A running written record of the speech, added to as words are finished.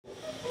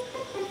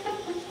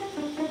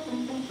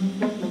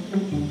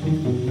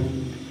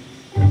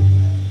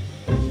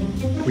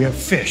We have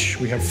fish,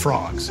 we have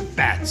frogs,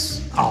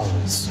 bats,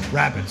 owls,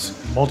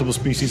 rabbits, multiple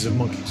species of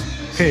monkeys,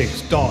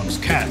 pigs, dogs,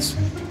 cats.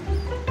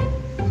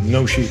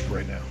 No sheep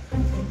right now.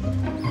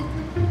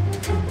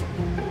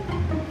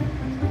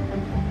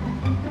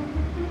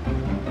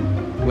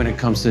 When it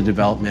comes to the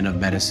development of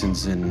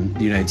medicines in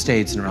the United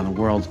States and around the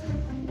world,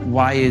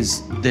 why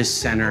is this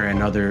center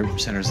and other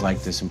centers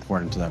like this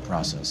important to that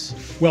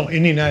process? Well,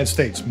 in the United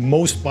States,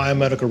 most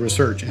biomedical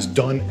research is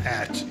done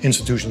at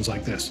institutions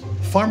like this.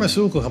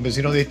 Pharmaceutical companies,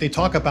 you know, they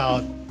talk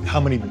about how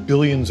many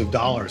billions of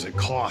dollars it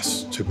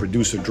costs to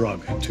produce a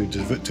drug,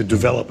 to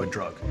develop a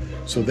drug.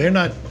 So they're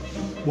not,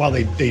 while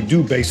they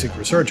do basic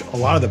research, a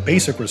lot of the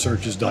basic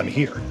research is done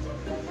here.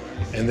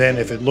 And then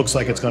if it looks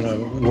like it's going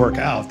to work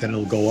out, then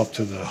it'll go up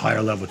to the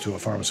higher level to a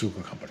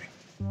pharmaceutical company.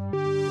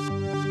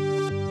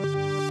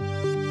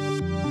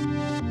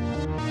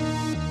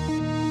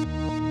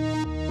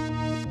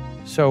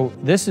 So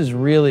this is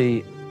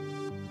really,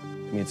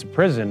 I mean, it's a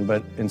prison,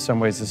 but in some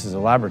ways this is a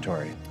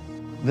laboratory.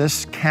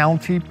 This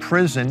county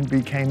prison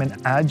became an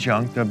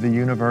adjunct of the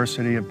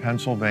University of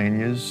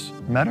Pennsylvania's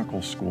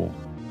medical school.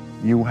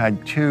 You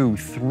had 3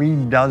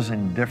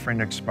 dozen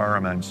different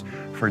experiments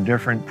for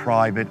different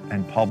private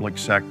and public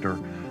sector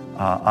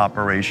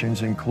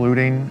operations,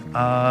 including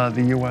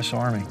the U.S.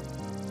 Army.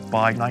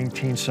 By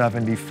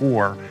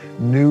 1974,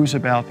 news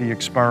about the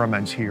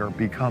experiments here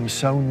becomes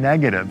so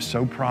negative,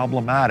 so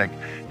problematic,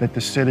 that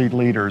the city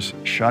leaders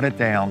shut it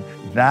down.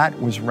 That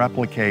was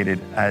replicated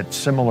at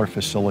similar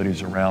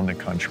facilities around the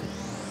country.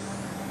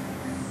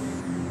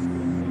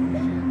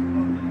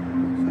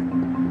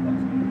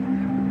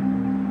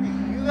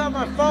 You got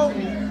my phone.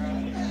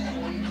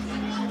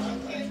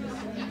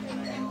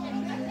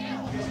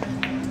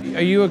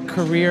 Are you a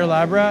career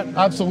lab rat?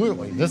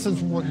 Absolutely. This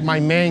is my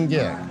main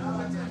gig.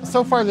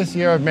 So far this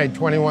year, I've made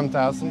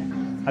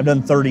 21,000. I've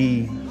done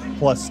 30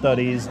 plus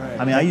studies.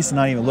 I mean, I used to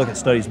not even look at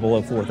studies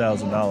below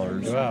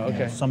 $4,000. Wow,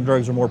 okay. Some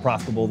drugs are more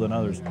profitable than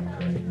others.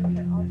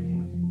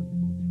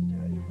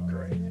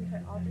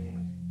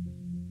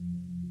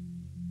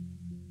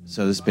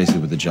 So this is basically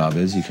what the job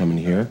is. You come in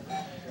here,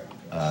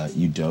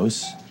 you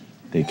dose,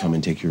 they come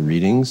and take your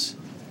readings.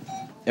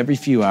 Every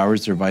few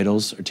hours, their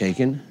vitals are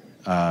taken,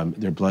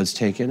 their blood's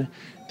taken,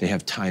 they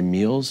have timed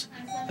meals,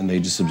 and they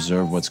just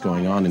observe what's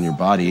going on in your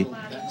body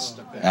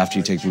after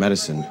you take the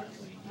medicine.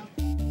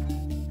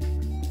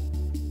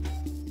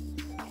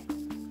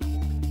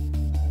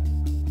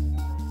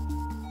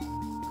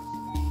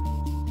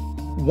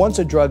 Once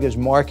a drug is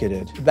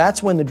marketed,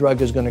 that's when the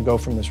drug is going to go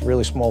from this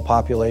really small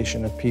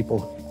population of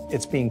people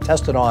it's being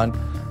tested on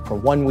for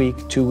 1 week,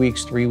 2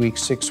 weeks, 3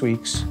 weeks, 6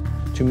 weeks,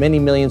 to many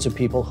millions of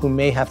people who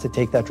may have to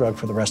take that drug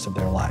for the rest of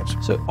their lives.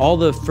 So all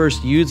the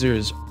first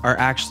users are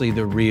actually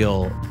the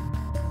real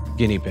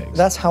guinea pigs.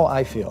 That's how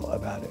I feel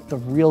about it. The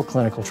real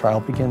clinical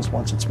trial begins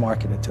once it's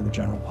marketed to the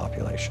general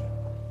population.